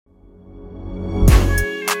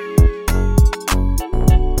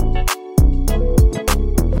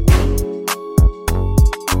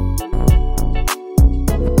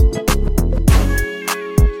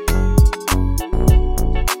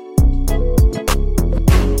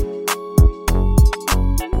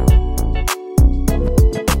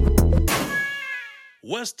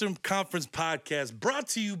Western Conference podcast brought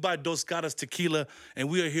to you by Dos Gatas Tequila, and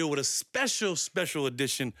we are here with a special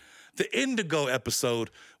edition, the Indigo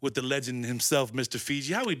episode with the legend himself, Mr.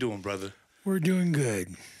 Fiji. How we doing, brother? We're doing good.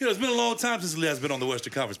 You know, it's been a long time since Leah's been on the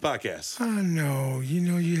Western Conference podcast. I know. You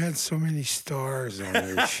know, you had so many stars on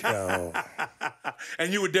your show.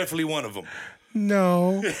 And you were definitely one of them.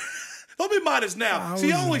 No. Don't be modest now. See,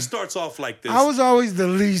 he always starts off like this. I was always the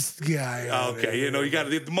least guy. Okay, you know, you got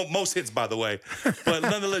the most hits, by the way. But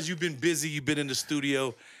nonetheless, you've been busy. You've been in the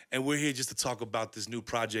studio. And we're here just to talk about this new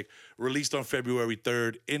project released on February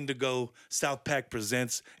 3rd, Indigo, South Pack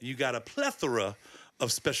Presents. And you got a plethora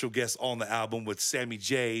of special guests on the album with Sammy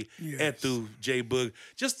J, Ethu, J Boog.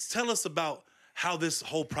 Just tell us about how this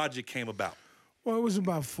whole project came about. Well, it was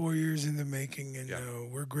about 4 years in the making,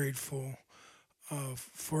 and we're grateful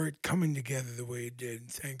for it coming together the way it did.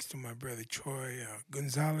 Thanks to my brother Troy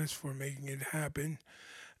Gonzalez for making it happen.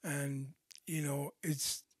 And, you know,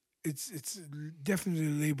 it's definitely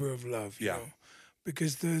a labor of love, you know,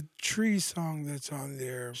 because the Tree song that's on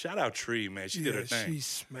there. Shout out Tree, man. She did her thing. She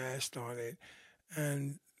smashed on it.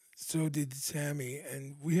 And so did Sammy.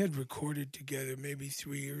 And we had recorded together maybe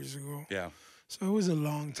 3 years ago. Yeah. So it was a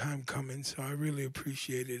long time coming. So I really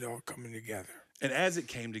appreciate it all coming together. And as it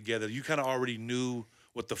came together, you kind of already knew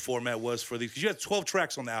what the format was for these. Because you had 12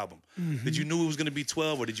 tracks on the album. Mm-hmm. Did you know it was going to be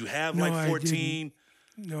 12, or did you have like 14?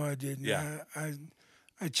 No, I didn't. Yeah.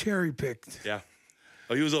 I cherry picked. Yeah.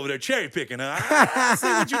 Oh, you was over there cherry picking, huh? I see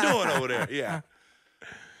what you're doing over there. Yeah.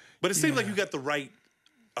 But it seemed like you got the right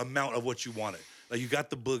amount of what you wanted. Like you got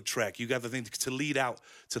the Boog track. You got the thing to lead out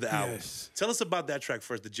to the album. Yes. Tell us about that track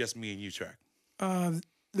first, the Just Me and You track.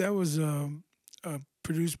 That was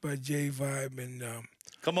produced by J Vibe, and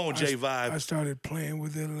come on, J Vibe. I started playing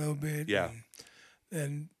with it a little bit. Yeah.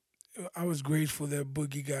 And I was grateful that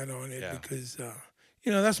Boogie got on it because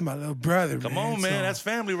you know, that's my little brother. Come on, man. So, that's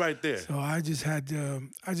family right there. So I just had to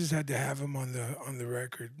have him on the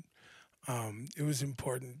record. It was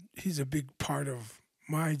important. He's a big part of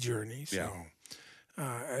my journey. So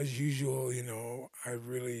as usual, you know, I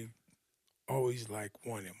really always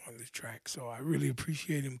want him on the track. So I really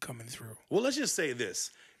appreciate him coming through. Well, let's just say this.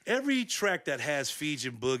 Every track that has Fiji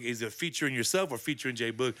and Boog, either featuring yourself or featuring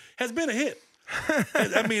J Boog, has been a hit.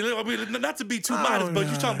 I mean, not to be too modest, but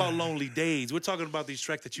you're talking about Lonely Days. We're talking about these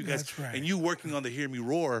tracks that you guys, and you working on the Hear Me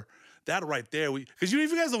Roar, that right there. Because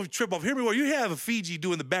if you guys don't trip off Hear Me Roar, you have a Fiji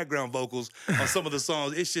doing the background vocals on some of the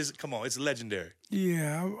songs. It's just, come on, it's legendary.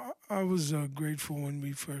 Yeah, I was grateful when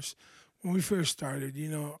we first started. You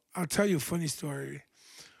know, I'll tell you a funny story.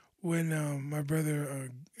 When my brother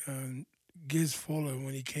Giz Fuller,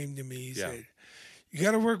 when he came to me, he said, "You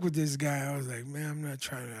got to work with this guy." I was like, "Man, I'm not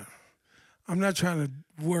trying to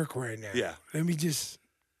work right now. Yeah. Let me just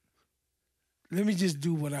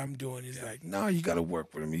do what I'm doing." He's like, "No, you got to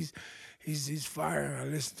work with him. He's fire." I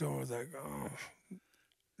listened to him. I was like, "Oh,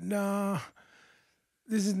 no,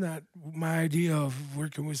 this is not my idea of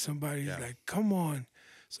working with somebody." He's like, "Come on."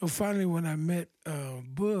 So finally, when I met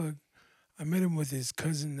Boog, I met him with his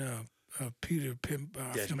cousin Peter Pimp.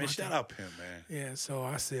 Man, shout out Pimp, man. Yeah. So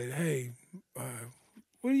I said, "Hey,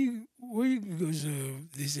 where you?" He goes,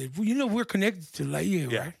 they said, "Well, you know, we're connected to Laie,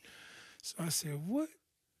 right?" So I said, "What?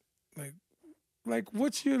 Like,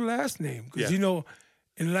 what's your last name?" Because, you know,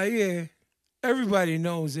 in Laie, everybody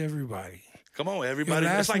knows everybody. Come on, everybody.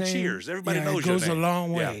 It's like name, Cheers. Everybody knows your name. It goes a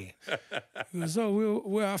long way. He goes, "Oh,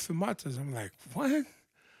 we're Afirmatas." I'm like, "What?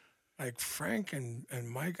 Like Frank and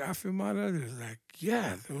Mike Afirmata?" They're like,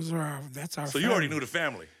 "Yeah, that's our So family." you already knew the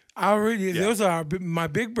family. Those are my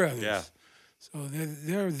big brothers. Yeah. So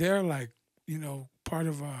they're like, you know, part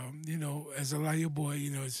of you know, as a Laie boy, you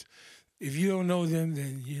know, if you don't know them,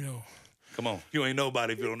 then you know. Come on, you ain't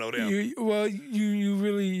nobody if you don't know them. You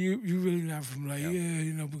really not from Laie,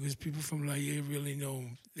 you know, because people from Laie really know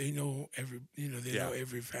know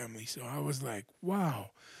every family. So I was like,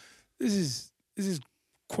 wow, this is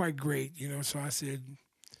quite great, you know. So I said,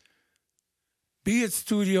 be at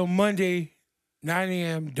studio Monday, 9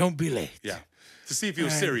 a.m. Don't be late. Yeah, to see if he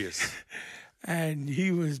was serious. And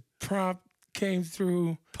he was prompt, came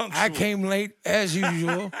through. Punctual. I came late as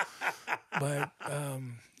usual, but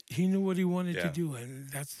he knew what he wanted to do, and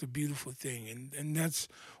that's the beautiful thing. And that's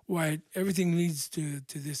why everything leads to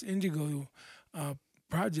this Indigo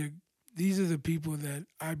project. These are the people that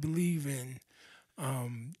I believe in,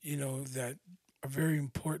 you know, that are very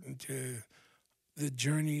important to the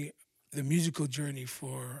journey, the musical journey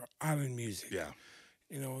for island music. Yeah.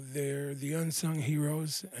 You know, they're the unsung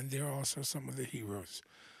heroes, and they're also some of the heroes.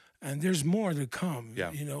 And there's more to come,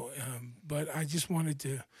 you know. But I just wanted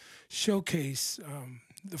to showcase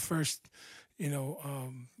the first, you know,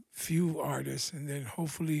 few artists, and then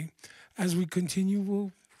hopefully, as we continue,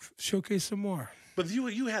 we'll showcase some more. But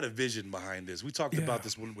you had a vision behind this. We talked Yeah. about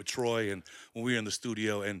this with Troy and when we were in the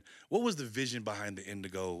studio. And what was the vision behind the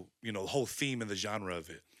Indigo? You know, the whole theme and the genre of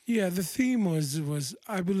it. Yeah, the theme was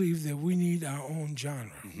I believe that we need our own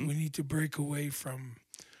genre. We need to break away from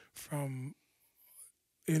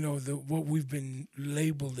the what we've been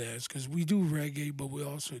labeled as, because we do reggae, but we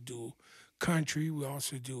also do country. We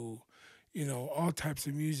also do all types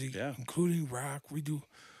of music, Yeah. including rock. We do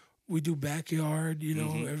backyard.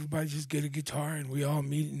 Everybody just get a guitar and we all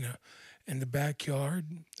meet in the backyard,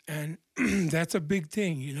 and that's a big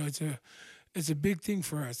thing. It's a big thing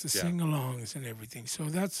for us, the Yeah. sing-alongs and everything. So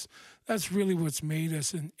that's really what's made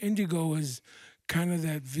us. And Indigo is kind of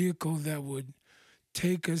that vehicle that would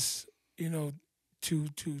take us,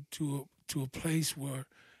 to a place where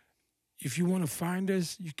if you want to find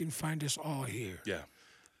us, you can find us all here. Yeah.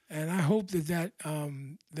 And I hope that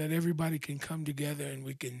everybody can come together and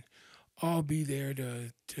we can all be there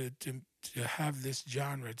to have this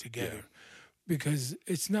genre together. Yeah. Because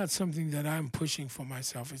it's not something that I'm pushing for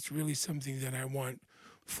myself. It's really something that I want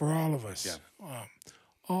for all of us,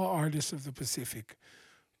 all artists of the Pacific.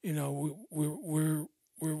 We're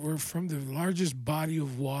from the largest body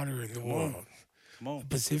of water in the world, Come on. the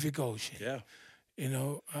Pacific Ocean. Yeah.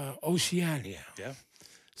 Oceania. Yeah.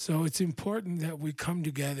 So it's important that we come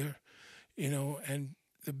together, and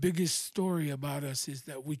the biggest story about us is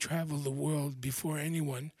that we travel the world before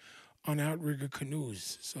anyone on outrigger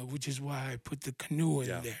canoes. So, which is why I put the canoe in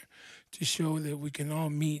there, to show that we can all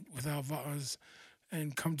meet with our vows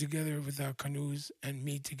and come together with our canoes and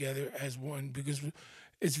meet together as one, because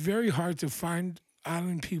it's very hard to find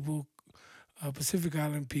island people, Pacific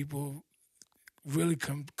Island people, really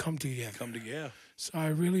come together. Come together. So I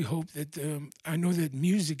really hope that I know that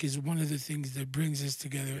music is one of the things that brings us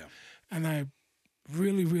together, and I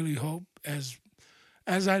really, really hope as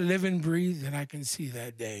I live and breathe that I can see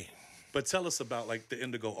that day. But tell us about like the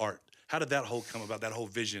Indigo art. How did that whole come about? That whole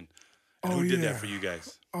vision. And Oh, who did yeah. that for you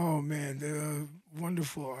guys? Oh man, the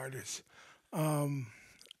wonderful artist. I'm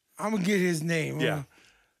gonna get his name. Yeah.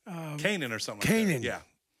 Kanan or something. Kanan. Like that. Yeah.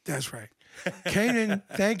 That's right. Kanan,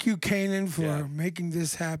 thank you, Kanan, for making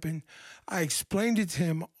this happen. I explained it to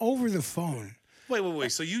him over the phone.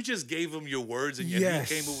 Wait. So you just gave him your words and Yes.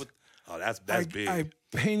 he came up with. Oh, that's big. I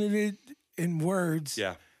painted it in words.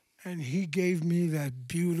 Yeah. And he gave me that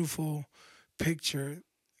beautiful picture,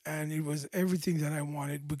 and it was everything that I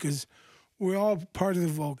wanted, because we're all part of the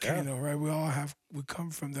volcano, right? We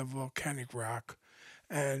come from the volcanic rock,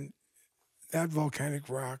 and that volcanic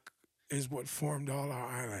rock is what formed all our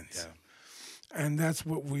islands. Yeah. And that's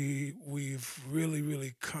what we've really,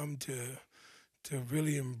 really come to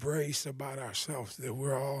really embrace about ourselves, that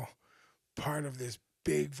we're all part of this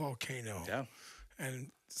big volcano,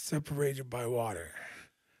 and separated by water.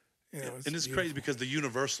 And it's crazy because the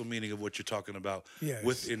universal meaning of what you're talking about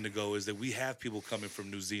with Indigo is that we have people coming from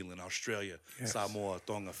New Zealand, Australia, Samoa,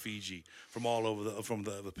 Tonga, Fiji, from all over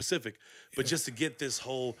the Pacific. But just to get this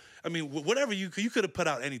whole, I mean, whatever you could have put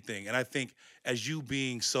out anything. And I think as you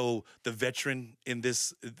being so the veteran in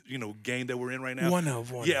this, game that we're in right now. One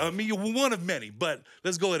of. Yeah, I mean, you're one of many. But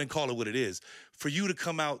let's go ahead and call it what it is. For you to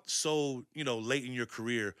come out so, late in your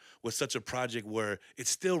career with such a project where it's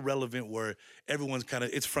still relevant, where everyone's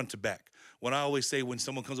it's front to back. When I always say when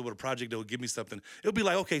someone comes up with a project that will give me something, it'll be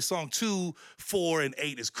like, okay, song 2, 4, and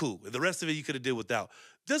 8 is cool. The rest of it you could have did without.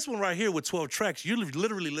 This one right here with 12 tracks, you're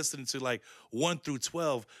literally listening to like 1 through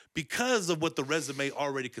 12 because of what the resume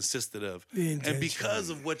already consisted of. And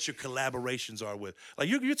because of what your collaborations are with. Like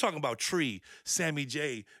you're talking about Tree, Sammy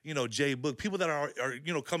J, J Book, people that are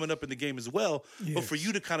coming up in the game as well. Yes. But for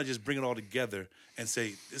you to kind of just bring it all together and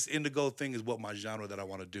say, this Indigo thing is what my genre that I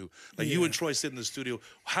want to do. Like you and Troy sit in the studio.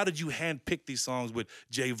 How did you handpick these songs with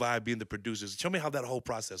J Vibe being the producers? Tell me how that whole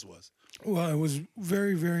process was. Well, it was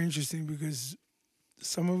very, very interesting because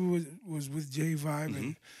some of it was with J Vibe,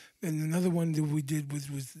 and then another one that we did was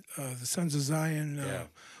the Sons of Zion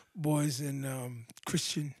boys, and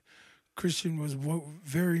Christian. Christian was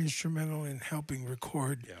very instrumental in helping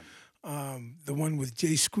record. The one with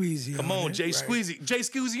Jay Squeezy. Come on, Jay Squeezy. Jay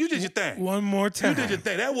Squeezy, you did your thing. One more time. You did your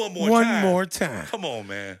thing. That one more time. One more time. Come on,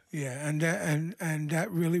 man. Yeah, and that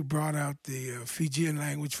really brought out the Fijian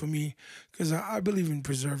language for me, because I believe in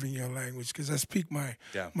preserving your language, because I speak my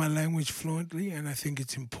language fluently, and I think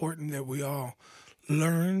it's important that we all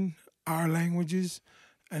learn our languages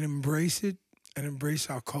and embrace it, and embrace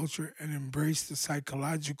our culture, and embrace the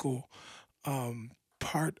psychological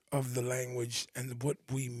part of the language and what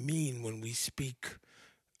we mean when we speak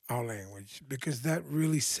our language, because that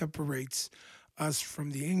really separates us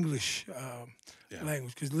from the English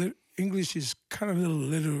language, because English is kind of a little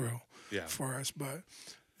literal for us. But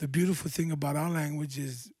the beautiful thing about our language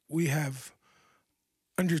is we have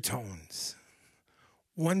undertones.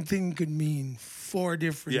 One thing could mean 4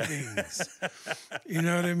 different things. You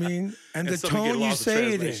know what I mean? And the tone you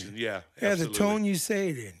say it in. Yeah, the tone you say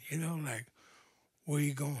it in. You know, like, where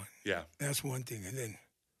you going? Yeah. That's one thing. And then,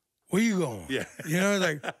 where you going? Yeah. You know,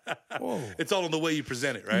 like, whoa. It's all in the way you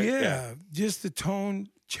present it, right? Yeah. Just the tone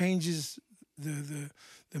changes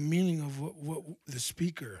the meaning of what the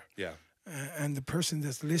speaker. Yeah. And the person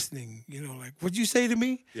that's listening, you know, like, what'd you say to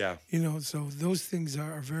me? Yeah. You know, so those things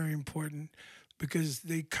are very important because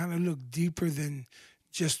they kind of look deeper than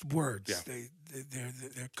just words. Yeah.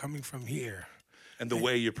 They're coming from here. And the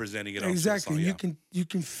way you're presenting it. Exactly. Also, you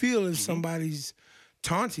can feel if somebody's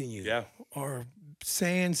taunting you. Yeah. Or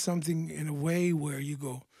saying something in a way where you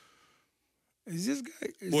go, is this guy?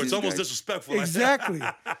 Or it's almost disrespectful. Exactly.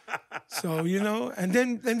 So, you know, and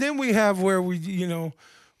then we have where we, you know,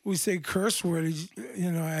 we say curse words,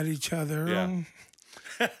 you know, at each other. Yeah.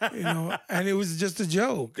 You know, and it was just a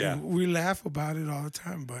joke. Yeah. And we laugh about it all the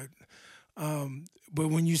time. But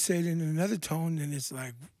when you say it in another tone, then it's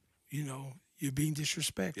like, you know, you're being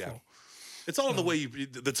disrespectful. Yeah. It's all in the way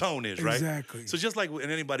the tone is, right? Exactly. So just like in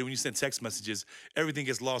anybody, when you send text messages, everything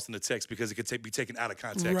gets lost in the text because it could be taken out of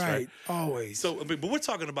context, right? Always. So, but we're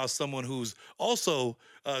talking about someone who's also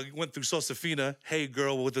went through Sosafina, Hey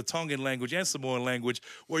Girl, with the Tongan language and Samoan language,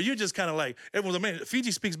 where you're just kind of like, everyone's like, man, Fiji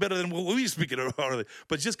speaks better than what we speak it,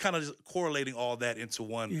 but just kind of correlating all that into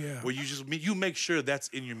one, where you make sure that's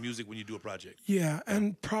in your music when you do a project. Yeah,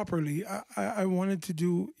 and properly. I wanted to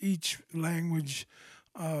do each language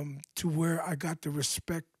to where I got the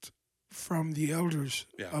respect from the elders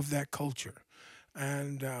of that culture,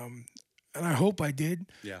 and I hope I did.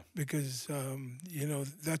 Yeah, because you know,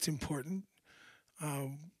 that's important.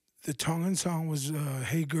 The Tongan song was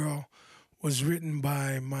 "Hey Girl," was written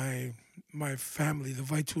by my family, the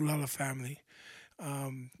Vaitulala family.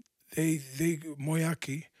 They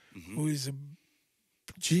Moyaki, who is a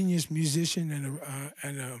genius musician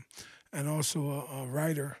and also a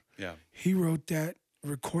writer. Yeah, he wrote that,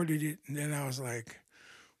 recorded it, and then I was like,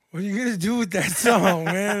 what are you gonna do with that song,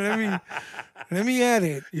 man? Let me add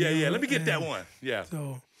it. Yeah, let me get that one. Yeah.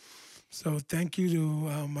 So thank you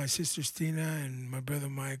to my sister Stina and my brother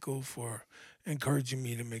Michael for encouraging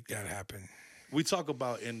me to make that happen. We talk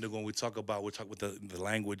about Indigo, and we talk with the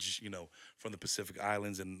language, you know, from the Pacific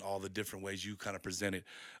Islands and all the different ways you kind of present it.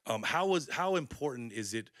 How important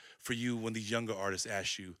is it for you when these younger artists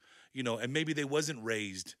ask you, you know, and maybe they wasn't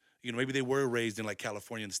raised, you know, maybe they were raised in like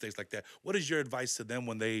California and states like that. What is your advice to them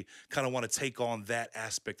when they kind of want to take on that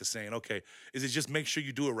aspect of saying, okay, is it just make sure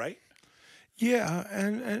you do it right? Yeah,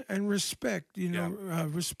 and respect, you know,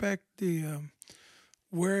 respect the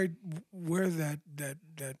where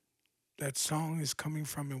that song is coming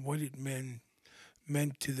from and what it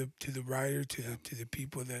meant to the writer, to the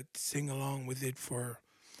people that sing along with it for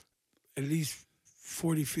at least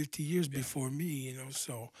 40, 50 years before me, you know.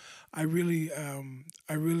 So I really am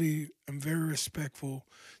very respectful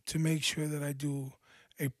to make sure that I do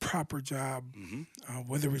a proper job,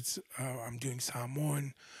 whether it's I'm doing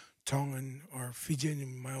Samoan, Tongan, or Fijian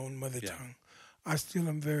in my own mother tongue. I still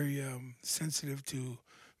am very sensitive to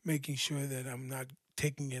making sure that I'm not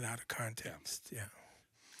taking it out of context. Yeah.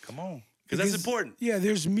 Come on. Because that's important. Yeah,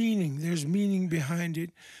 there's meaning. There's meaning behind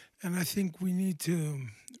it. And I think we need to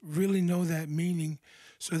really know that meaning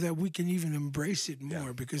so that we can even embrace it more.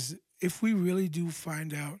 Yeah. Because if we really do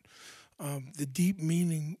find out the deep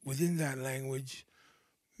meaning within that language,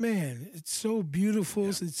 man, it's so beautiful. Yeah.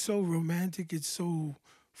 It's so romantic. It's so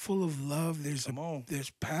full of love. There's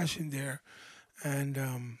passion there. And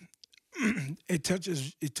it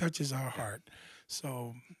touches our heart.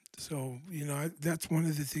 So you know, that's one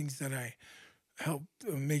of the things that I helped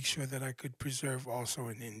make sure that I could preserve also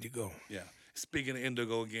in Indigo. Yeah. Speaking of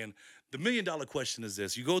Indigo again, the $1 million question is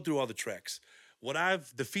this. You go through all the tracks.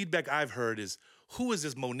 The feedback I've heard is, who is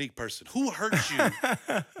this Monique person? Who hurt you?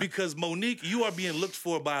 Because Monique, you are being looked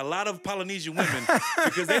for by a lot of Polynesian women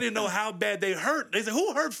because they didn't know how bad they hurt. They said,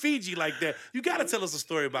 who hurt Fiji like that? You got to tell us a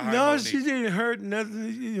story about her. No, she didn't hurt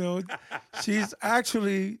nothing. You know, she's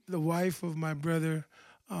actually the wife of my brother,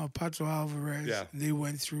 Pato Alvarez. Yeah.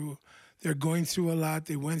 They're going through a lot.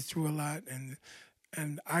 They went through a lot.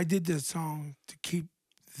 And I did that song to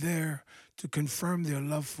confirm their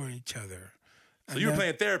love for each other. So you were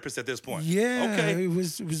playing therapist at this point? Yeah. Okay. It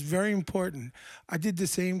was very important. I did the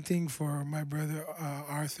same thing for my brother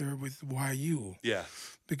Arthur with YU. Yeah.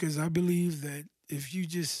 Because I believe that if you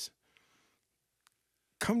just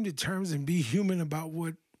come to terms and be human about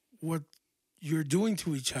what you're doing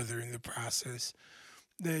to each other in the process,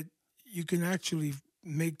 that you can actually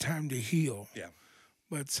make time to heal. Yeah.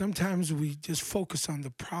 But sometimes we just focus on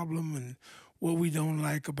the problem and what we don't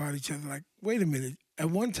like about each other. Like, wait a minute. At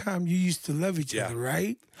one time, you used to love each other,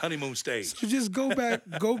 right? Honeymoon stage. So just go back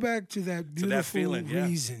to that beautiful feeling,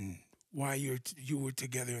 reason why you were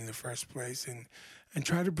together in the first place, and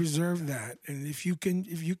try to preserve that. And if you can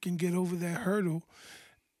get over that hurdle,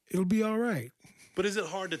 it'll be all right. But is it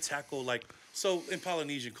hard to tackle, like, so in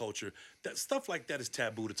Polynesian culture, that stuff like that is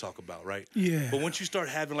taboo to talk about, right? Yeah. But once you start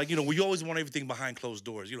having, like, we always want everything behind closed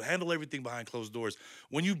doors. Handle everything behind closed doors.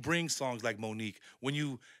 When you bring songs like Monique, when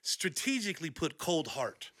you strategically put Cold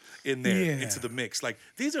Heart in there into the mix, like,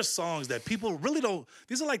 these are songs that people really don't,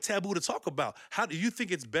 these are like taboo to talk about. How do you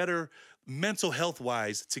think it's better mental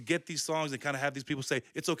health-wise to get these songs and kind of have these people say,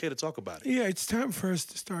 it's okay to talk about it? Yeah, it's time for us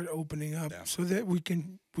to start opening up so that we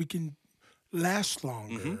can last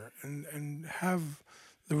longer and have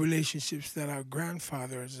the relationships that our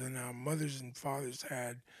grandfathers and our mothers and fathers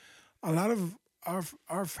had. A lot of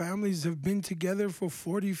our families have been together for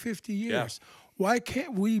 40, 50 years. Yeah. Why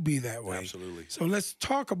can't we be that way? Absolutely. So let's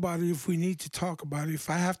talk about it if we need to talk about it. If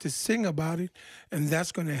I have to sing about it and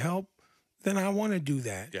that's going to help, then I want to do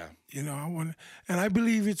that. Yeah. I want to, and I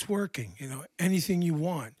believe it's working. Anything you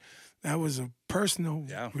want. That was a personal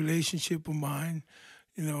relationship of mine.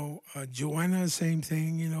 Joanna, same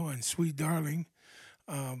thing, and Sweet Darling.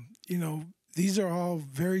 These are all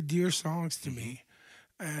very dear songs to me.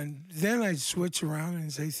 And then I switch around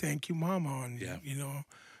and say, thank you, Mama. And,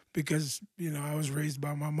 because, I was raised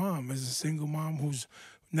by my mom as a single mom who's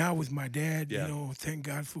now with my dad, thank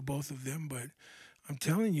God for both of them. But I'm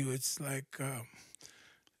telling you, it's like,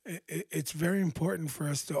 it's very important for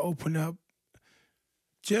us to open up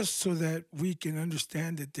just so that we can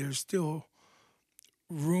understand that there's still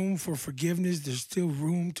room for forgiveness. There's still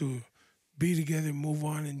room to be together and move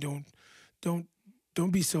on, and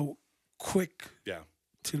don't be so quick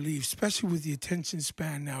to leave, especially with the attention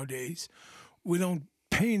span nowadays. We don't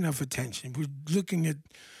pay enough attention. We're looking at,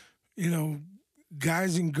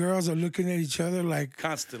 guys and girls are looking at each other like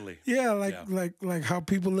constantly. Yeah, like how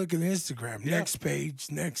people look at Instagram. Next page,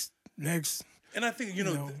 next. And I think,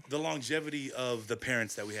 the longevity of the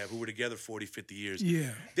parents that we have who were together 40, 50 years.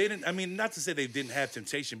 Yeah. They didn't, not to say they didn't have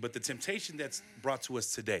temptation, but the temptation that's brought to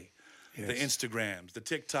us today, the Instagrams, the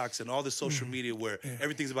TikToks, and all the social media where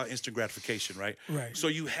everything's about instant gratification, right? Right. So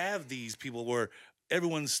you have these people where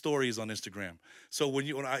everyone's story is on Instagram. So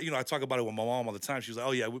when I talk about it with my mom all the time. She was like,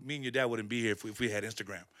 "Oh yeah, me and your dad wouldn't be here if we had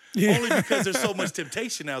Instagram." Yeah. Only because there's so much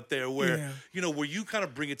temptation out there where where you kind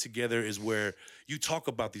of bring it together is where you talk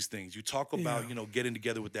about these things. You talk about getting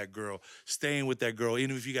together with that girl, staying with that girl,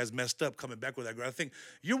 even if you guys messed up, coming back with that girl. I think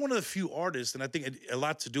you're one of the few artists, and I think a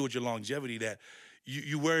lot to do with your longevity that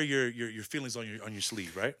you wear your feelings on your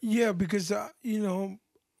sleeve, right? Yeah, because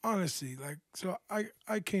honestly,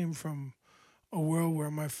 I came from a world where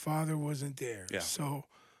my father wasn't there. Yeah. So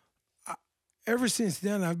ever since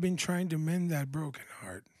then, I've been trying to mend that broken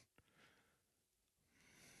heart.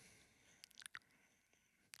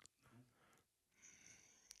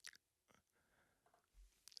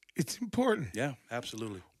 It's important. Yeah,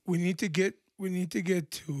 absolutely. We need to get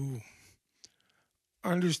to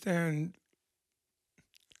understand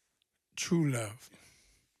true love.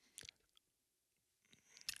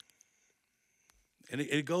 And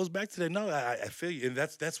it goes back to that. No, I feel you. And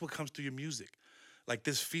that's what comes through your music. Like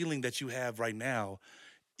this feeling that you have right now,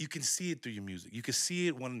 you can see it through your music. You can see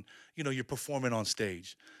it when, you're performing on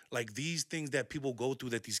stage. Like these things that people go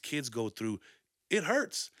through, that these kids go through, it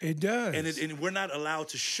hurts. It does. And we're not allowed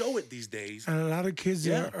to show it these days. And a lot of kids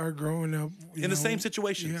are growing up in the same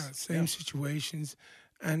situations. Yeah, same situations.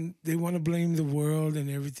 And they want to blame the world and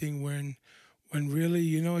everything when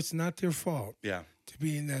really, it's not their fault. Yeah. To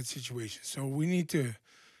be in that situation. So we need to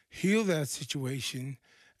heal that situation,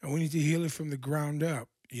 and we need to heal it from the ground up.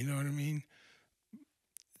 You know what I mean?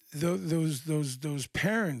 Those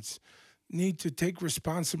parents need to take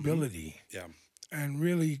responsibility. Yeah. And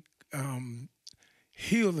really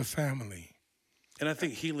heal the family. And I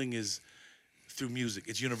think healing is through music.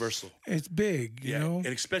 It's universal. It's big, you know? And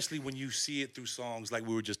especially when you see it through songs like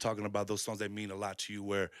we were just talking about, those songs that mean a lot to you,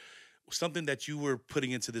 where something that you were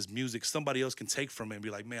putting into this music, somebody else can take from it and be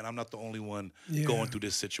like, man, I'm not the only one going through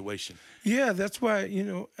this situation. Yeah, that's why,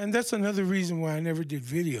 and that's another reason why I never did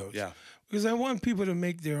videos. Yeah. Because I want people to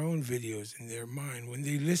make their own videos in their mind when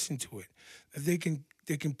they listen to it. That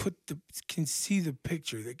they can see the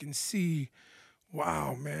picture. They can see,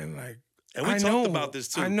 wow, man, like, and we talked about this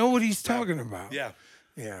too. I know what he's talking about. Yeah.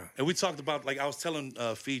 Yeah. And we talked about, like, I was telling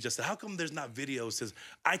Fiji, I said, how come there's not videos? Says,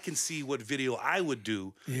 I can see what video I would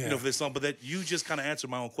do, Yeah. for this song. But that you just kind of answered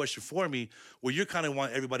my own question for me, where you kind of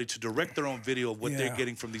want everybody to direct their own video of what they're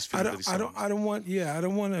getting from these songs. I don't want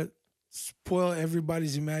to spoil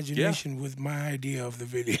everybody's imagination with my idea of the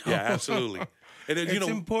video. Yeah, absolutely. And then, it's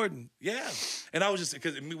important. Yeah. And I was just,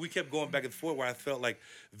 because we kept going back and forth where I felt like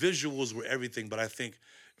visuals were everything, but I think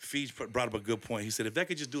Fiji brought up a good point. He said, if they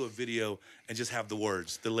could just do a video and just have the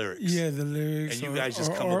words, the lyrics. Yeah, the lyrics. And you guys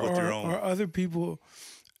just come up with your own. Or other people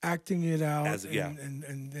acting it out. Yeah.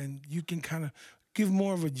 And you can kind of give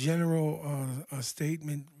more of a general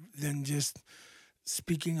statement than just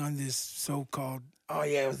speaking on this so-called, oh,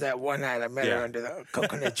 yeah, it was that one night I met her under the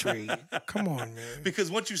coconut tree. Come on, man. Because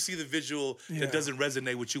once you see the visual that doesn't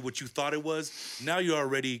resonate with you, what you thought it was, now you're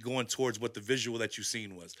already going towards what the visual that you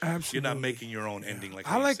seen was. Absolutely. You're not making your own ending like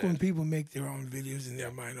I like said. when people make their own videos in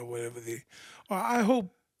their mind or whatever or I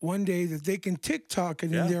hope one day that they can TikTok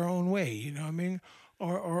it in their own way, you know what I mean?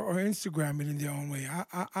 Or Instagram it in their own way.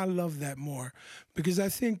 I love that more because I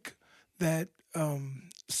think that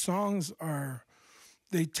songs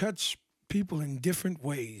they touch people in different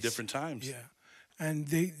ways, different times. Yeah, and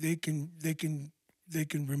they can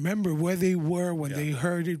remember where they were when they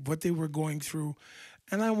heard it, what they were going through,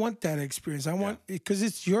 and I want that experience. I want because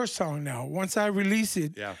it's your song now. Once I release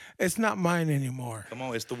it, it's not mine anymore. Come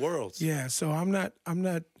on, it's the world's. Yeah, so I'm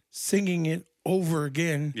not singing it over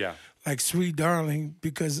again. Yeah, like Sweet Darling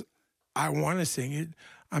because I want to sing it.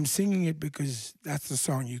 I'm singing it because that's the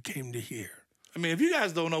song you came to hear. I mean, if you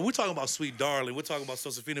guys don't know, we're talking about Sweet Darling, we're talking about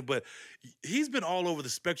Josefina, but he's been all over the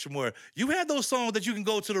spectrum where you had those songs that you can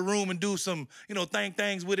go to the room and do some,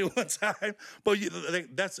 things with it one time. But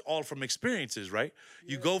that's all from experiences, right?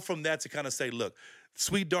 You go from that to kind of say, look,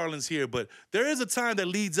 Sweet Darling's here, but there is a time that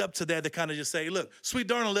leads up to that kind of just say, look, Sweet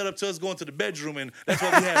Darling led up to us going to the bedroom, and that's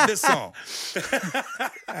why we have this song.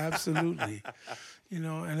 Absolutely.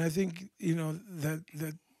 And I think,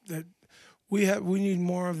 that we need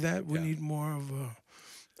more of that. We need more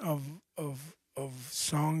of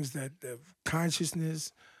songs that have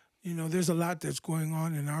consciousness. There's a lot that's going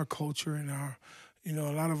on in our culture, and a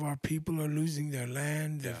lot of our people are losing their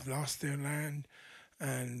land. They've lost their land,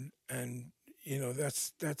 and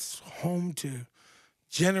that's home to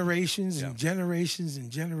generations and generations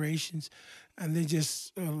and generations, and they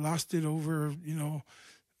just lost it over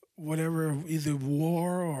whatever, either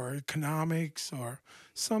war or economics or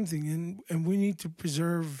something, and we need to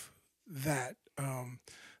preserve that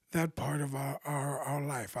that part of our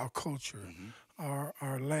life, our culture,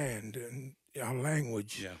 our land, and our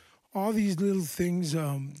language. Yeah. All these little things,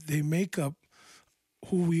 they make up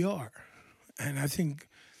who we are, and I think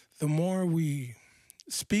the more we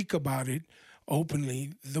speak about it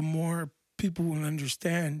openly, the more people will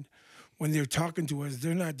understand. When they're talking to us,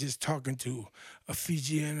 they're not just talking to a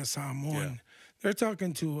Fijian or Samoan. Yeah. They're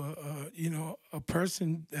talking to a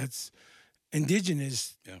person that's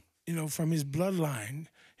indigenous. Yeah. From his bloodline,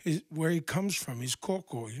 where he comes from, his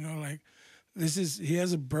koko. He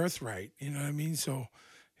has a birthright. You know what I mean? So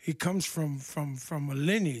he comes from a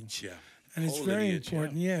lineage. Yeah. And it's very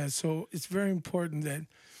important. Yeah. So it's very important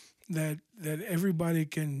that everybody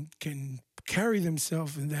can carry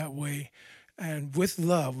themselves in that way. And with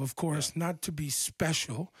love, of course, not to be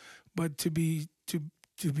special, but to be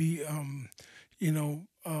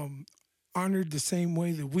honored the same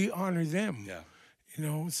way that we honor them. Yeah.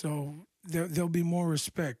 So there'll be more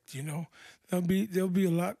respect. There'll be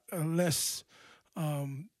a lot less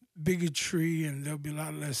bigotry, and there'll be a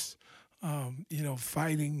lot less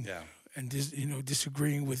fighting and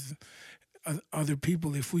disagreeing with other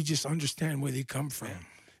people if we just understand where they come from. Man,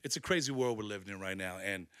 it's a crazy world we're living in right now,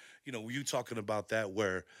 and you talking about that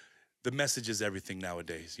where the message is everything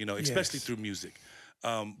nowadays, especially through music.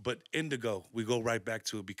 But Indigo, we go right back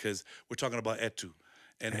to it because we're talking about Etu.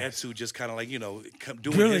 And Etu just kind of like, doing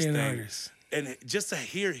Brilliant his thing. Artist. And just to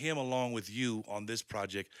hear him along with you on this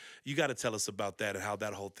project, you got to tell us about that and how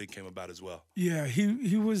that whole thing came about as well. Yeah,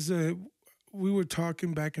 he was, we were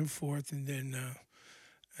talking back and forth, and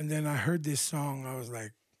then I heard this song. I was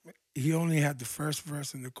like, he only had the first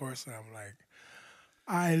verse and the chorus, and I'm like,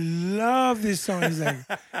 I love this song. He's like,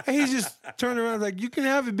 and he just turned around like, you can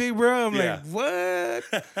have it, big bro. I'm like, what?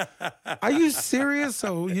 Are you serious?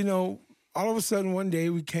 So, all of a sudden one day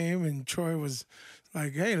we came and Troy was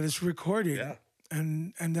like, hey, let's record it. Yeah.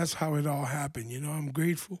 And that's how it all happened. I'm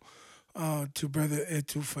grateful to Brother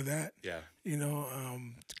Etu for that. Yeah.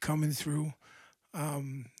 Coming through.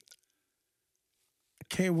 I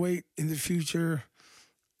can't wait in the future.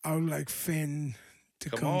 I would like Finn to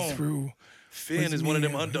come through Finn is one of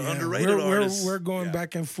them underrated we're, artists. We're going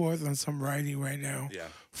back and forth on some writing right now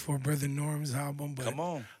for Brother Norm's album. But come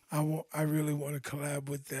on. I really want to collab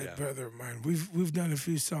with that brother of mine. We've done a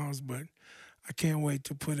few songs, but I can't wait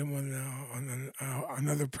to put him on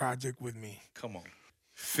another project with me. Come on.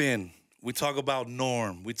 Finn, we talk about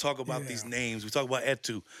Norm. We talk about these names. We talk about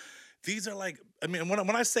Etu. These are like, I mean,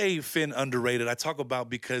 when I say Finn underrated, I talk about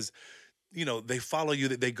because, you know, they follow you,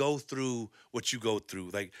 they go through what you go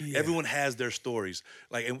through. Like, everyone has their stories.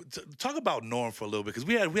 Like, and talk about Norm for a little bit, because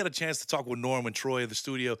we had a chance to talk with Norm and Troy in the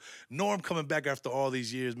studio. Norm coming back after all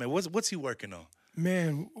these years, man. What's he working on?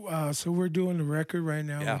 Man, so we're doing the record right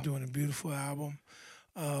now. We're doing a beautiful album.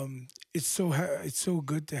 It's so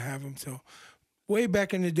good to have him. So way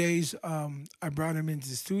back in the days, I brought him into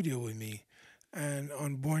the studio with me, and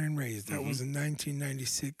on Born and Raised. That was in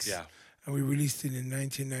 1996. Yeah. And we released it in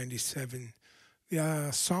 1997.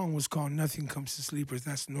 The song was called Nothing Comes to Sleepers.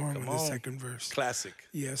 That's Norm in the second verse. Classic.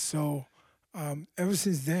 Yeah, so ever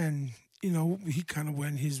since then, you know, he kind of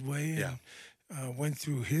went his way and went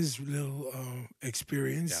through his little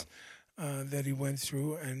experience that he went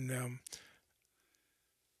through. And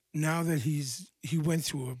now that he went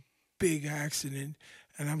through a big accident,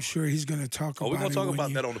 and I'm sure he's going to talk about it. We're going to talk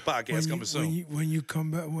about that on the podcast coming soon. When you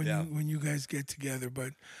come back, when you guys get together.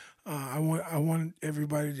 But I want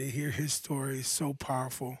everybody to hear his story. It's so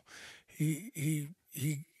powerful. He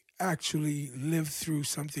actually lived through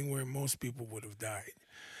something where most people would have died.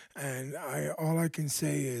 And all I can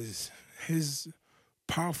say is his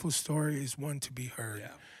powerful story is one to be heard.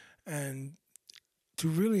 Yeah. And to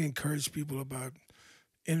really encourage people about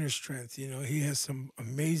inner strength. You know, he has some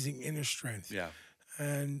amazing inner strength. Yeah.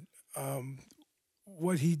 And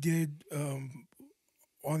what he did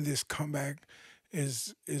on this comeback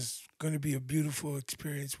is going to be a beautiful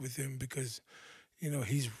experience with him, because, you know,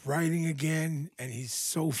 he's writing again and he's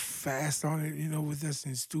so fast on it, you know, with us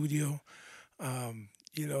in studio.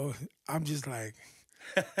 You know, I'm just like,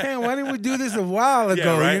 man, why didn't we do this a while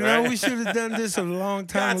ago? Right, you know, we should have done this a long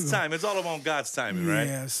time God's ago. time. It's all about God's timing, right?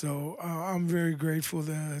 Yeah, so I'm very grateful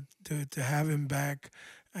to have him back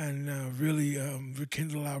and really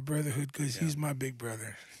rekindle our brotherhood, because he's my big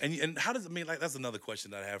brother. And how does it mean? Like, that's another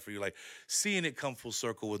question that I have for you. Like, seeing it come full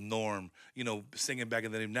circle with Norm, you know, singing back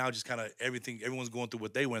in the day, now just kind of everyone's going through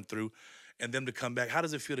what they went through, and them to come back. How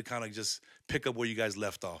does it feel to kind of just pick up where you guys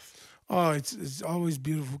left off? Oh, it's always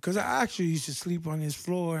beautiful, because I actually used to sleep on his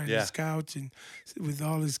floor and his couch and with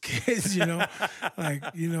all his kids, you know. Like,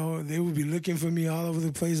 you know, they would be looking for me all over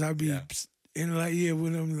the place. I'd be in like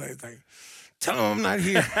with them, like tell them I'm not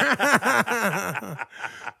here.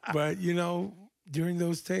 But, you know, during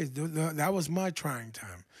those days, that was my trying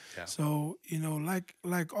time. Yeah. So, you know,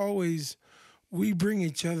 like always, we bring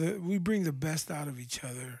the best out of each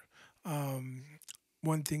other.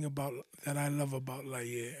 One thing that I love about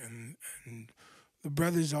Laye and the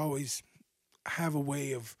brothers always have a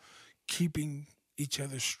way of keeping each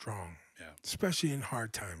other strong, especially in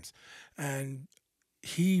hard times. And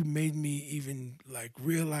he made me even like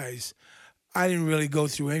realize I didn't really go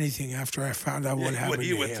through anything after I found out what happened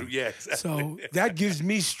to him. Exactly. So that gives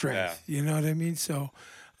me strength. You know what I mean? So,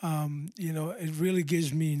 you know, it really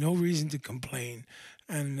gives me no reason to complain.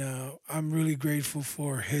 And I'm really grateful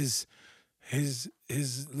for his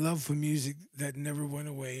love for music that never went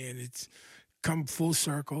away, and it's come full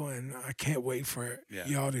circle, and I can't wait for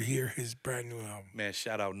y'all to hear his brand new album. Man,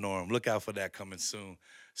 shout out Norm. Look out for that coming soon.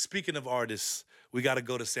 Speaking of artists, we got to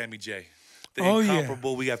go to Sammy J. The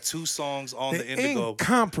Incomparable. We got 2 songs on the Indigo.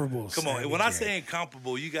 Incomparable. Come on. When I say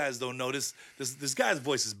incomparable, you guys don't know this guy's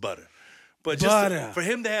voice is butter. But for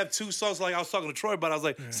him to have 2 songs, like I was talking to Troy about, I was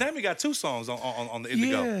like, Sammy got 2 songs on the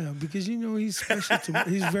Indigo. Yeah, because, you know, he's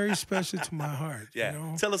very special to my heart. Yeah, you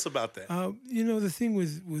know? Tell us about that. You know, the thing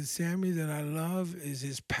with Sammy that I love is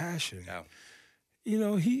his passion. Yeah. You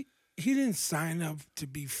know, he didn't sign up to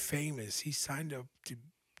be famous. He signed up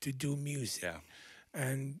to do music. Yeah.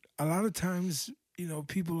 And a lot of times, you know,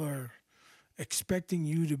 people are expecting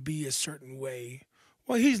you to be a certain way.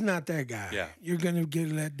 Well, he's not that guy. Yeah. You're gonna get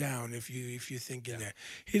let down if you're thinking that.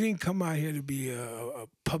 He didn't come out here to be a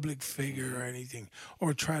public figure or anything,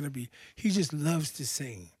 or try to be. He just loves to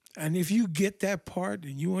sing. And if you get that part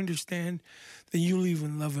and you understand, then you'll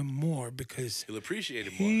even love him more, because you'll appreciate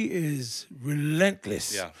him more. He is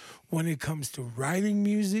relentless when it comes to writing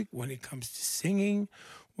music, when it comes to singing,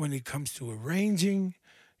 when it comes to arranging.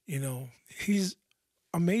 You know, he's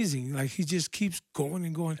amazing. Like, he just keeps going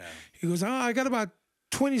and going. Yeah. He goes, I got about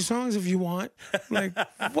 20 songs if you want. I'm like,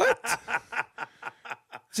 what?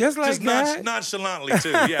 Just that? Nonchalantly, too.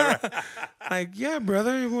 Yeah, right. Like, yeah,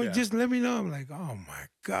 brother. Just let me know. I'm like, oh, my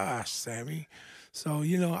gosh, Sammy. So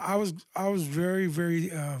I was very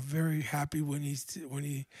very happy when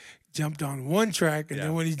he jumped on one track, and Yeah.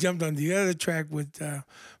 then when he jumped on the other track with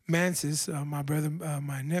Mansis,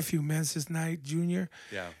 my nephew Mansis Knight Jr.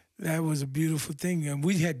 Yeah. That was a beautiful thing, and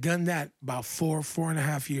we had done that about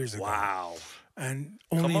 4.5 years ago. Wow. And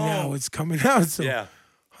only Come now on. it's coming out. So, Yeah.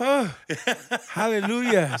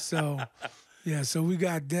 hallelujah. So, yeah, so we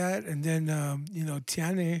got that, and then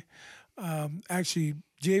Tiane, actually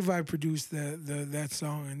J Vibe produced that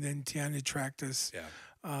song, and then Tiane tracked us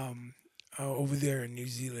Yeah. over there in New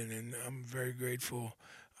Zealand, and I'm very grateful.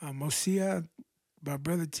 Mosia, my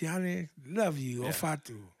brother Tiane, love you, Yeah.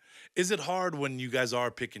 Ofatu. Is it hard when you guys are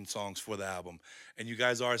picking songs for the album and you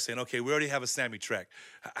guys are saying, okay, we already have a Sammy track?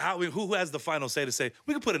 Who has the final say to say,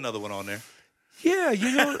 we can put another one on there? Yeah,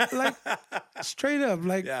 like straight up,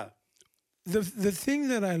 like Yeah. the thing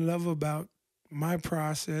that I love about my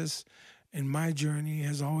process and my journey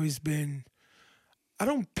has always been, I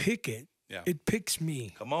don't pick it. Yeah. It picks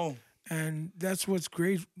me. Come on. And that's what's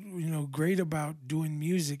great, great about doing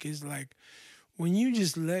music is like when you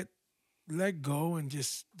just let go and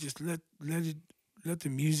just let the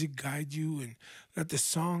music guide you and let the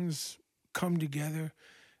songs come together.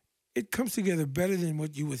 It comes together better than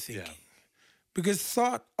what you were thinking. Yeah. Because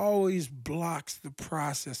thought always blocks the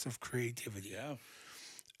process of creativity. Yeah.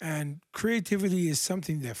 And creativity is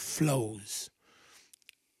something that flows.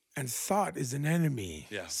 And thought is an enemy.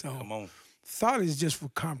 Yeah. So Come on. thought is just for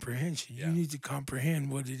comprehension. Yeah. You need to comprehend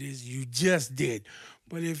what it is you just did.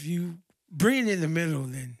 But if you bring it in the middle,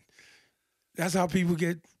 then that's how people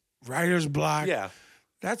get writer's block. Yeah.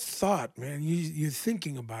 That's thought, man. You're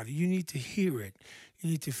thinking about it. You need to hear it.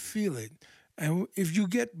 You need to feel it. And if you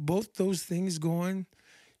get both those things going,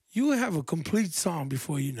 you will have a complete song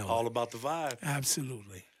before you know All it. about the vibe.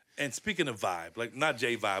 Absolutely. And speaking of vibe, like not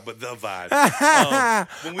J Vibe, but the vibe.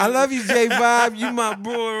 I love you, J Vibe. You my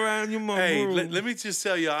bro around. You my Hey, bro. let me just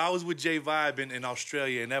tell you, I was with J Vibe in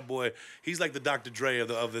Australia, and that boy, he's like the Dr. Dre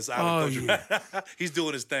of this island culture. Yeah. He's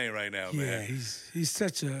doing his thing right now, Yeah, man. he's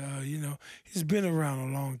such a he's been around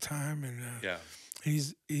a long time, and Yeah.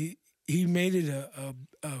 he made it a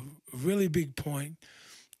really big point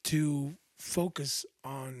to focus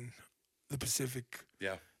on the Pacific.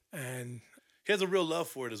 Yeah. And He has a real love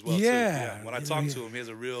for it as well, too. Yeah, When I talk to him, he has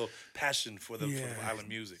a real passion for the island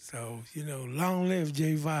music. So, long live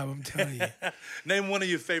J Vibe, I'm telling you. Name one of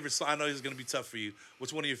your favorite songs. I know this is going to be tough for you.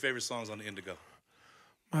 What's one of your favorite songs on the Indigo?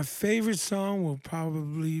 My favorite song will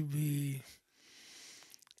probably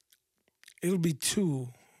it'll be two.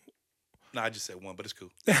 No, I just said one, but it's cool.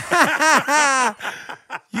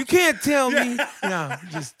 You can't tell me. No,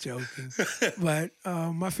 just joking. But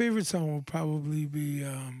my favorite song will probably be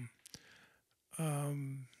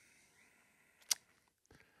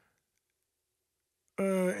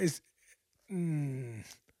it's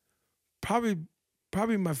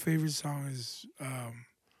probably my favorite song is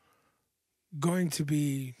going to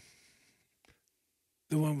be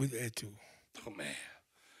the one with Etu. Oh, man.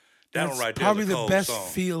 That one right there probably is a the cold best song.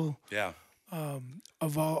 feel Yeah.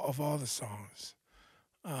 of all the songs,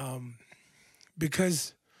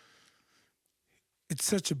 because it's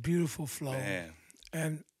such a beautiful flow. Man.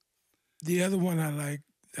 And the other one I like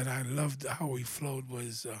that I loved how he flowed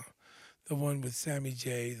was the one with Sammy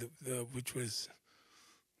J, which was,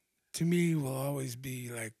 to me, will always be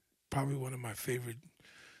like probably one of my favorite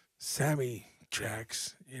Sammy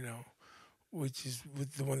tracks, which is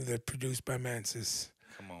with the one that produced by Mansis.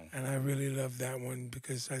 Come on. And I really love that one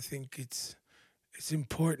because I think it's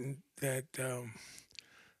important that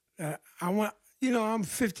I want. I'm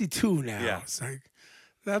 52 now. Yeah. It's like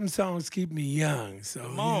them songs keep me young. So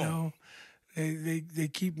Come on. they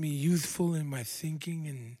keep me youthful in my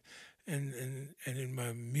thinking and in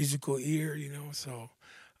my musical ear. So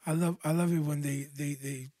I love it when they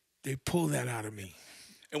pull that out of me.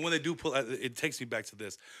 And when they do pull, it takes me back to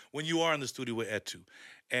this. When you are in the studio with Etu,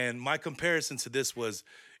 and my comparison to this was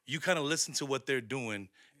you kind of listen to what they're doing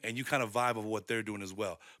and you kind of vibe of what they're doing as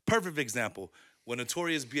well. Perfect example, when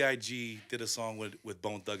Notorious B.I.G. did a song with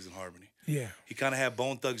Bone Thugs and Harmony. Yeah. He kind of had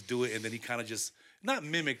Bone Thugs do it, and then he kind of just, not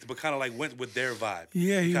mimicked, but kind of like went with their vibe.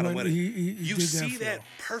 Yeah, he kind of went- went. he You did that see flow. that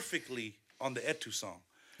perfectly on the Etu song.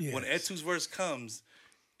 When Yes. Etu's verse comes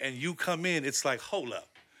and you come in, it's like, hold up.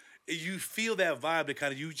 You feel that vibe that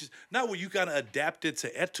kind of, you just, not where you kind of adapted to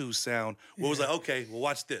Etu's sound, where it was like, okay, well,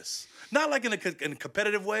 watch this. Not like in a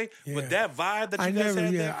competitive way, Yeah. but that vibe that you I guys never,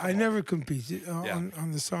 had yeah, there. I never compete Yeah.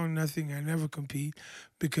 on the song Nothing. I never compete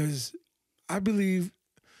because I believe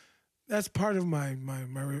that's part of my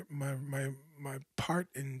part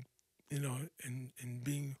in in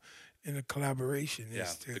being in a collaboration. Yeah,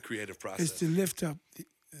 is the creative is process. to lift up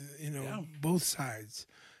both sides.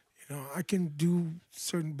 I can do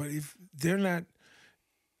certain, but if they're not,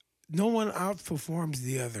 no one outperforms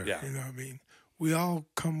the other. Yeah. You know what I mean? We all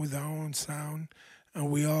come with our own sound, and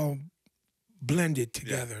we all blend it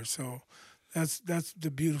together. So that's the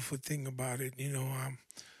beautiful thing about it.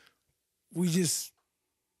 We just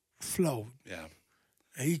flowed. Yeah.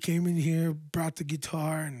 And he came in here, brought the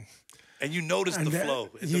guitar, and you notice the flow.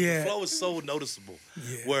 The flow is so noticeable.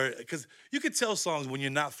 Yeah. Because you can tell songs when you're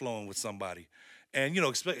not flowing with somebody. And,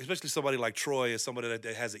 especially somebody like Troy or somebody that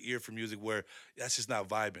has an ear for music where that's just not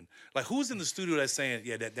vibing. Like, who's in the studio that's saying,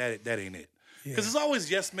 yeah, that ain't it? Because there's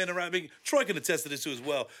always yes men around. I mean, Troy can attest to this too as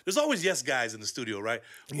well. There's always yes guys in the studio, right?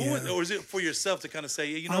 Or is it for yourself to kind of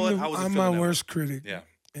say, yeah, I wasn't feeling I'm my worst critic. Yeah.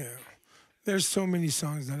 Yeah. There's so many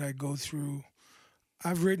songs that I go through.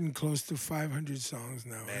 I've written close to 500 songs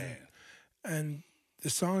now. Man. And the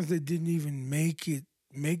songs that didn't even make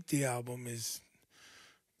the album is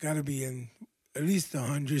got to be in at least the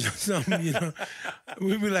hundreds or something,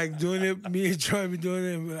 We'd be like doing it, me and Troy be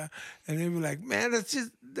doing it, and they'd be like, man,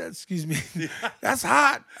 excuse me, that's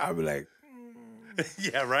hot. I'd be like,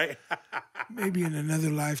 yeah, right? maybe in another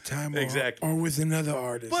lifetime or with another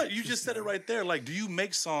artist. But you just said it right there. Like, do you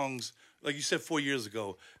make songs, like you said 4 years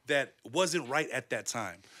ago, that wasn't right at that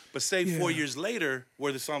time? But say 4 years later,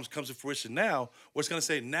 where the song comes to fruition now, where it's going to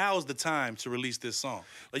say, now's the time to release this song.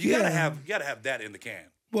 Like, you gotta have that in the can.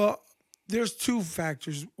 Well, there's two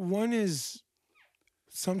factors. One is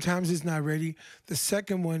sometimes it's not ready. The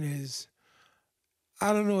second one is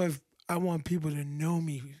I don't know if I want people to know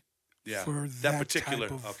me for that particular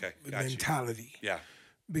type of mentality. Yeah.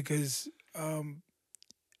 Because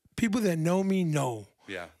people that know me know.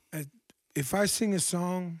 Yeah. If I sing a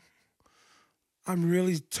song, I'm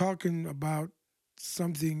really talking about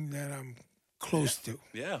something that I'm close to.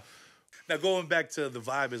 Yeah. Now, going back to the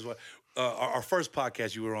vibe as well. Our first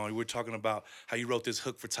podcast you were on, we were talking about how you wrote this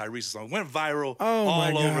hook for Tyrese's song. Went viral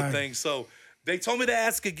all over things. So they told me to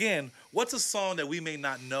ask again, what's a song that we may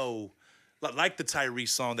not know, like the Tyrese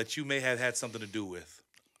song, that you may have had something to do with?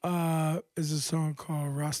 There's a song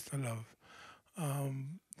called Rasta Love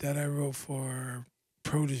that I wrote for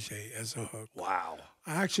Protege as a hook. Wow.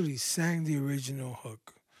 I actually sang the original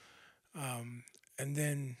hook. And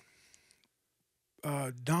then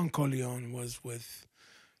Don Corleone was with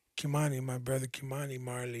Kimani, my brother Kimani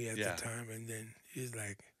Marley at the time, and then he's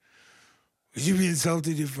like, would you be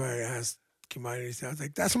insulted if I asked Kimani to? I was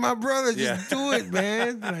like, that's my brother, just do it,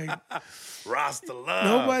 man. Like, Rasta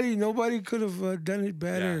love. Nobody could have done it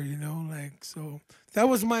better, so that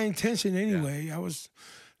was my intention anyway. I was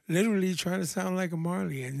literally trying to sound like a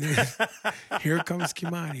Marley, and then here comes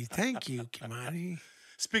Kimani. Thank you, Kimani.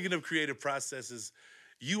 Speaking of creative processes,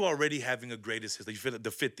 you already having a greatest hits. Like you feel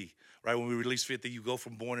the 50, right? When we released 50, you go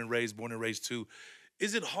from Born and Raised 2.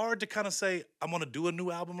 Is it hard to kind of say, I'm going to do a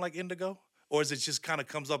new album like Indigo? Or is it just kind of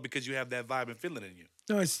comes up because you have that vibe and feeling in you?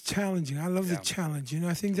 No, it's challenging. I love the challenge.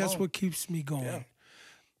 I think that's what keeps me going. Yeah.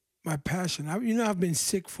 My passion. I've been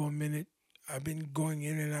sick for a minute. I've been going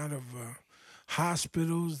in and out of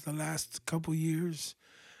hospitals the last couple years.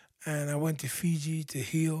 And I went to Fiji to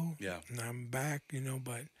heal. Yeah. And I'm back,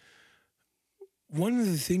 but one of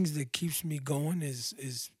the things that keeps me going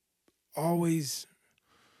is always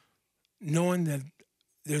knowing that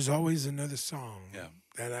there's always another song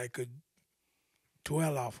that I could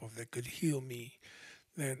dwell off of, that could heal me,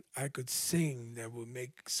 that I could sing that would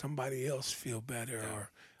make somebody else feel better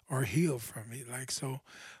or heal from it. Like, so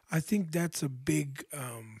I think that's a big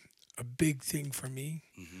thing for me,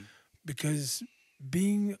 because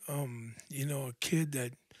being a kid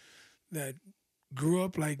that grew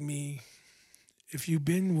up like me, if you've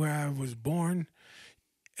been where I was born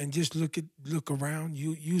and just look around,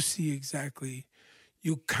 you see exactly,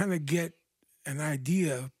 you kind of get an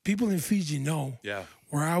idea. People in Fiji know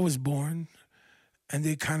where I was born, and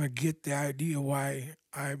they kind of get the idea why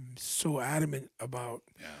I'm so adamant about,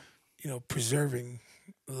 preserving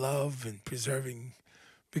love and preserving,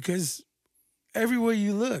 because everywhere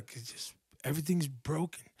you look, it's just, everything's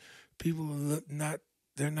broken. People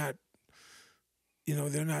they're not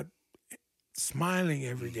smiling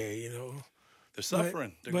every day, They're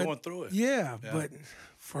suffering. They're going through it. Yeah, but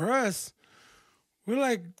for us, we're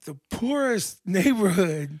like the poorest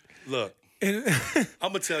neighborhood. Look, I'm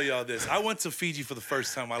going to tell y'all this. I went to Fiji for the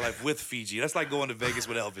first time in my life with Fiji. That's like going to Vegas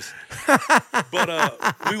with Elvis. But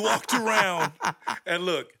we walked around, and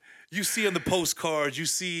look, you see in the postcards, you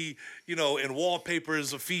see, in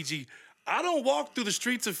wallpapers of Fiji. I don't walk through the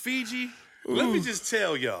streets of Fiji. Let me just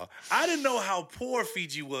tell y'all, I didn't know how poor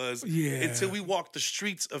Fiji was until we walked the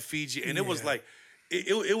streets of Fiji, and it was like,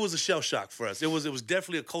 it was a shell shock for us. It was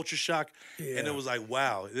definitely a culture shock, and it was like,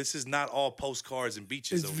 wow, this is not all postcards and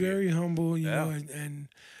beaches. It's over very here. humble, you know,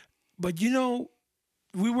 but you know,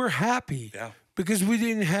 we were happy because we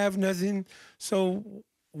didn't have nothing. So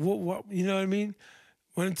what you know what I mean?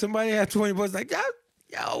 When somebody had $20, like,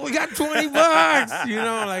 yo, we got $20, you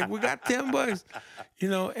know, like we got $10, you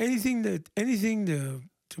know, anything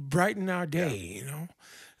to brighten our day, you know,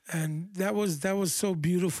 and that was so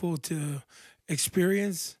beautiful to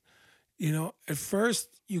experience. You know, at first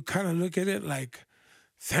you kind of look at it like,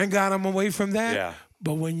 thank God I'm away from that. Yeah.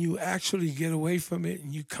 But when you actually get away from it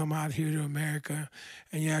and you come out here to America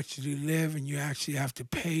and you actually live and you actually have to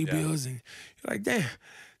pay bills and you're like, damn.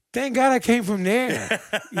 Thank God I came from there,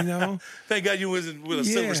 you know. Thank God you wasn't with a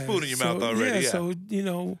silver spoon in your mouth already. So, you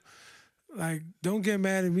know, like, don't get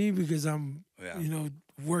mad at me because I'm, you know,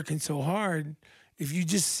 working so hard. If you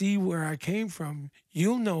just see where I came from,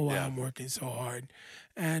 you'll know why I'm working so hard.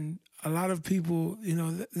 And a lot of people, you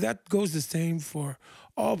know, that goes the same for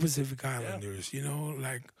all Pacific Islanders, you know.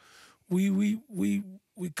 Like, we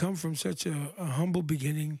come from such a humble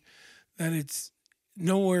beginning that it's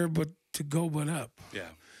nowhere but to go but up. Yeah.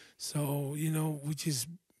 So, you know, which is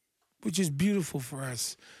beautiful for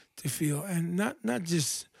us to feel, and not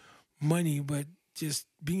just money, but just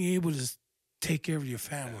being able to take care of your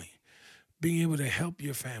family, being able to help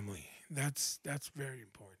your family. That's very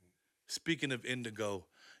important. Speaking of Indigo,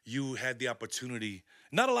 you had the opportunity.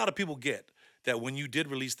 Not a lot of people get that when you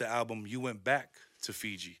did release the album, you went back to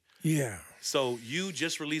Fiji. Yeah. So you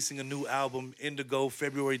just releasing a new album, Indigo,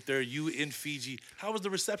 February 3rd, you in Fiji. How was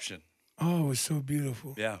the reception? Oh, it was so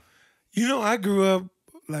beautiful. Yeah. You know, I grew up,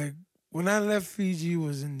 like, when I left Fiji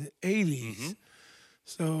was in the 80s. Mm-hmm.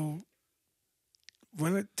 So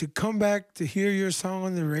to come back to hear your song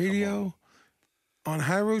on the radio on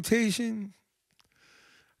high rotation,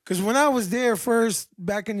 because when I was there first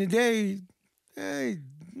back in the day, hey,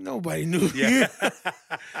 nobody knew. Yeah.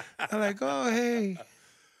 I'm like, oh, hey,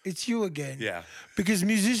 it's you again. Yeah. Because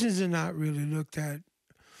musicians are not really looked at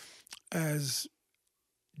as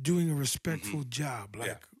doing a respectful job,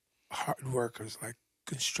 like hard workers, like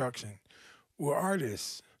construction. We're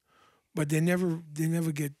artists, but they never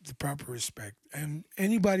get the proper respect. And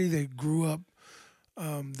anybody that grew up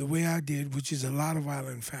the way I did, which is a lot of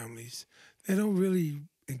island families, they don't really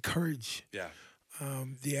encourage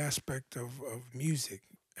the aspect of music.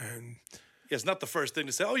 And it's not the first thing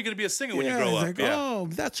to say, oh, you're going to be a singer when you grow up. Like, oh,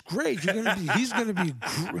 that's great. He's going to be,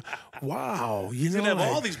 wow. He's going to have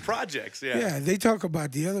all these projects. Yeah, they talk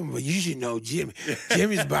about the other one, but you should know Jimmy.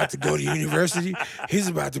 Jimmy's about to go to university. He's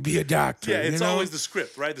about to be a doctor. Yeah, it's always the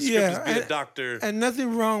script, right? The script is be a doctor. And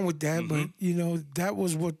nothing wrong with that, but, you know, that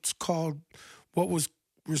was what was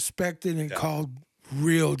respected and called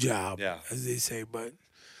real job, as they say. But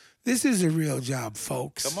this is a real job,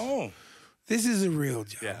 folks. Come on. This is a real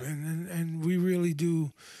job, and we really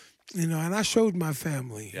do, you know, and I showed my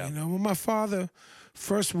family, you know, when my father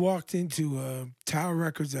first walked into Tower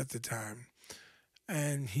Records at the time,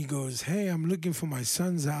 and he goes, hey, I'm looking for my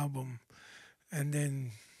son's album, and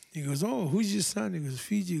then he goes, oh, who's your son? He goes,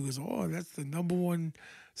 Fiji. He goes, oh, that's the #1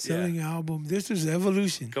 selling album. This was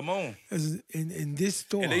Evolution. Come on. In this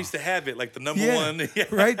store. And they used to have it, like the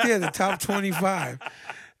 #1. Right there, the top 25.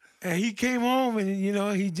 And he came home and, you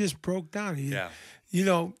know, he just broke down. You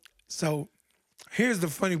know, so here's the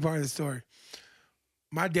funny part of the story.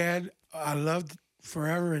 My dad, I loved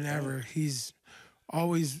forever and ever. He's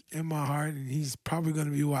always in my heart, and he's probably going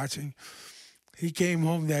to be watching. He came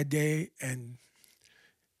home that day, and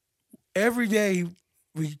every day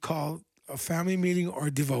we call a family meeting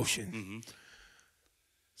or devotion. Mm-hmm.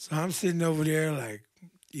 So I'm sitting over there, like,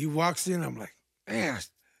 he walks in, I'm like, man,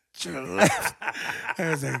 should have left.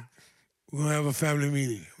 I was like, we're going to have a family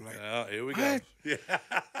meeting. I'm like, oh, here we what? go. Yeah.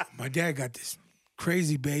 My dad got this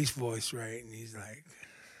crazy bass voice, right? And he's like,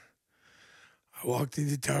 I walked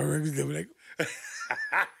into Tower Records, they were like,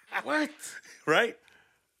 what? Right?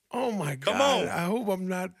 Oh, my God. Come on. I hope I'm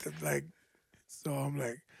not, like, so I'm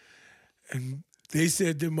like, and they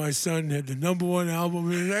said that my son had the #1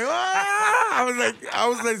 album, and like, ah! I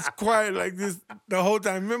was like quiet like this the whole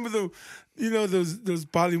time. Remember those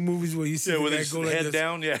poly movies where you see with the his guy go head like this?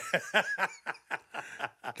 down,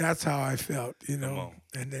 That's how I felt, you know.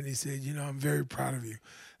 And then he said, you know, I'm very proud of you.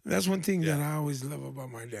 And that's one thing that I always love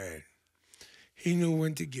about my dad. He knew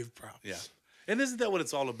when to give props. Yeah. And isn't that what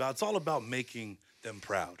it's all about? It's all about making them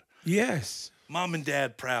proud. Yes. Mom and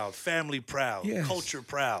dad proud, family proud, culture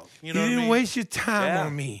proud. You know you what I mean? didn't waste your time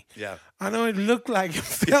on me. Yeah. I know it looked like, it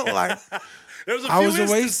felt like I was a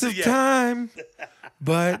waste of time.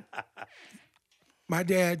 But my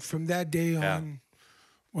dad, from that day on,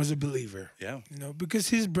 was a believer. Yeah. You know, because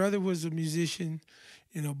his brother was a musician,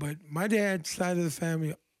 you know, but my dad's side of the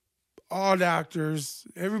family, all doctors,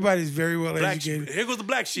 everybody's very well educated. Here goes the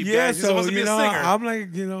black sheep, Yeah, guys. He's so supposed to be you a know, singer. I'm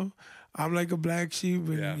like, you know, I'm like a black sheep,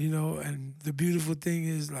 and Yeah. you know, and the beautiful thing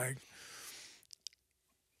is like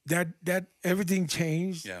that everything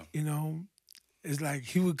changed. Yeah. You know, it's like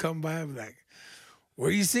he would come by and be like, "Where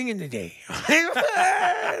are you singing today?"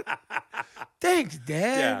 Thanks,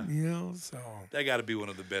 Dad. Yeah. You know, so That got to be one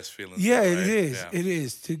of the best feelings. yeah, though, it right? is. Yeah. It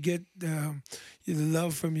is to get the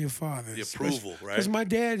love from your father, The approval, right? Because my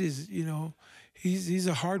dad is, you know, he's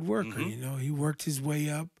a hard worker. Mm-hmm. You know, he worked his way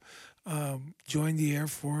up, joined the Air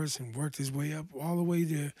Force, and worked his way up all the way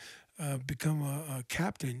to become a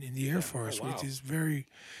captain in the Air Force, wow. which is very,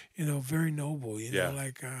 you know, very noble. You Yeah. know,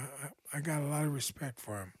 like I got a lot of respect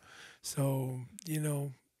for him. So, you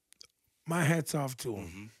know, my hat's off to him.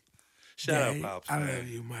 Mm-hmm. Shout out, Pops. I man. love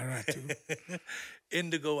you, my Ratu.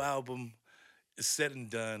 Indigo album is said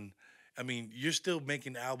and done. I mean, you're still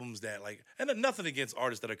making albums that like, and nothing against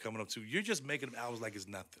artists that are coming up too. You're just making albums like it's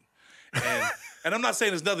nothing. And I'm not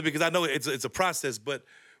saying it's nothing because I know it's a process. But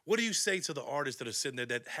what do you say to the artist that are sitting there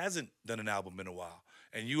that hasn't done an album in a while,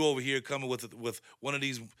 and you over here coming with one of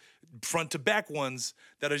these front to back ones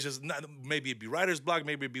that are just not, maybe it be writer's block,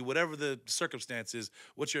 maybe it be whatever the circumstance is.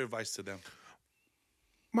 What's your advice to them?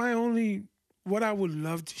 What I would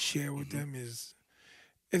love to share with them is,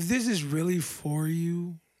 if this is really for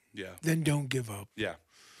you, Yeah. then don't give up. Yeah.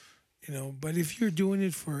 You know, but if you're doing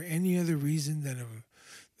it for any other reason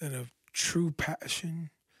than a true passion,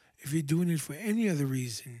 if you're doing it for any other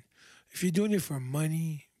reason, if you're doing it for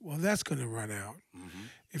money, well, that's going to run out. Mm-hmm.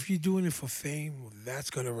 If you're doing it for fame, well, that's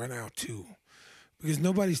going to run out too. Because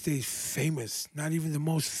nobody stays famous. Not even the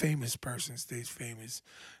most famous person stays famous.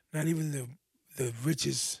 Not even the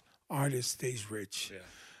richest artist stays rich.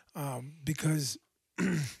 Yeah. Because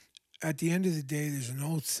at the end of the day, there's an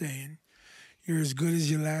old saying, you're as good as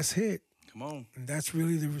your last hit. Come on. And that's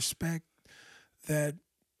really the respect that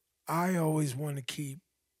I always want to keep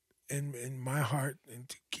in my heart, and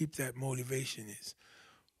to keep that motivation is,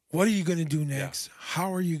 what are you going to do next? Yeah.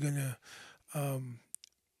 How are you going to,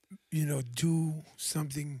 you know, do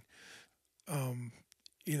something,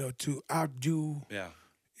 you know, to outdo, Yeah.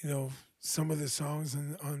 you know, some of the songs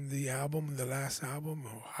on the album, the last album,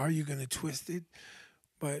 or how are you going to twist it?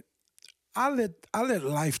 But I let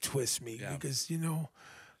life twist me, Yeah. because, you know,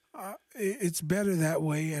 it's better that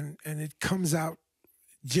way, and it comes out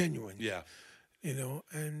genuine. Yeah. You know,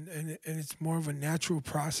 and it's more of a natural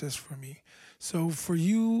process for me. So for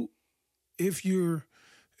you, if you've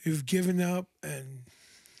given up and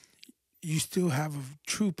you still have a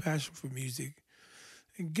true passion for music,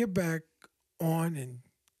 and get back on and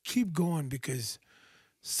keep going, because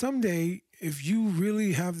someday, if you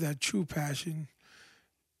really have that true passion,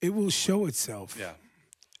 it will show itself. Yeah.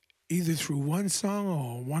 Either through one song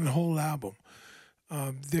or one whole album.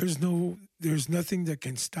 There's nothing that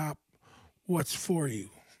can stop what's for you.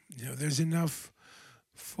 You know, there's enough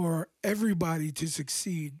for everybody to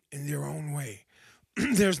succeed in their own way.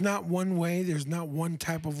 There's not one way. There's not one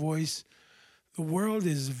type of voice. The world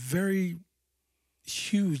is very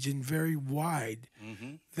huge and very wide,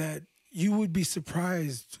 Mm-hmm. that you would be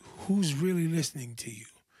surprised who's really listening to you.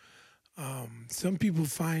 Some people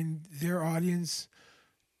find their audience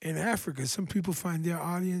in Africa. Some people find their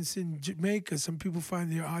audience in Jamaica. Some people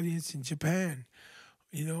find their audience in Japan,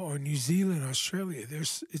 you know, or New Zealand, Australia.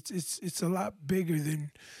 It's a lot bigger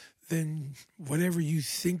than whatever you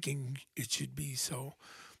thinking it should be. So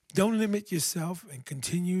don't limit yourself, and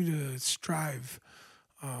continue to strive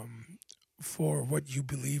for what you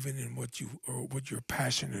believe in and what you're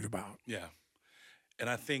passionate about. Yeah. And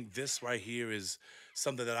I think this right here is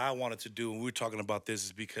something that I wanted to do, and we were talking about this,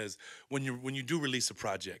 is because when you do release a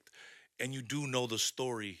project and you do know the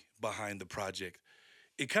story behind the project,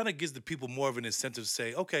 it kind of gives the people more of an incentive to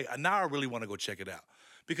say, okay, now I really want to go check it out.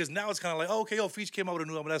 Because now it's kind of like, oh, okay, Fiji came out with a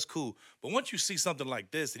new album, that's cool. But once you see something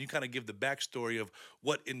like this, and you kind of give the backstory of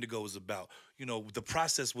what Indigo is about, you know, the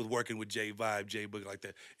process with working with J Vibe, J Boog, like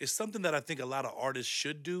that, it's something that I think a lot of artists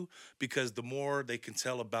should do, because the more they can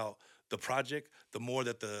tell about the project, the more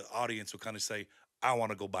that the audience will kind of say, I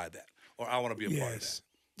want to go buy that, or I want to be a part of that.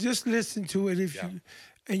 Just listen to it Yeah.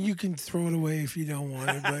 and you can throw it away if you don't want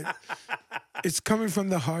it, but it's coming from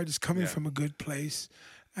the heart, it's coming Yeah. from a good place,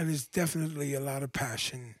 and it's definitely a lot of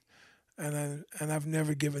passion, and I've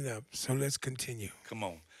never given up, so let's continue. Come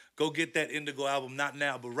on. Go get that Indigo album, not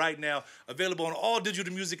now, but right now. Available on all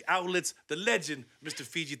digital music outlets. The legend, Mr.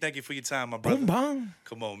 Fiji, thank you for your time, my brother. Boom, bang.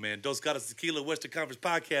 Come on, man. Dos Gatas Tequila Western Conference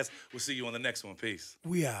Podcast. We'll see you on the next one. Peace.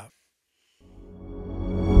 We out.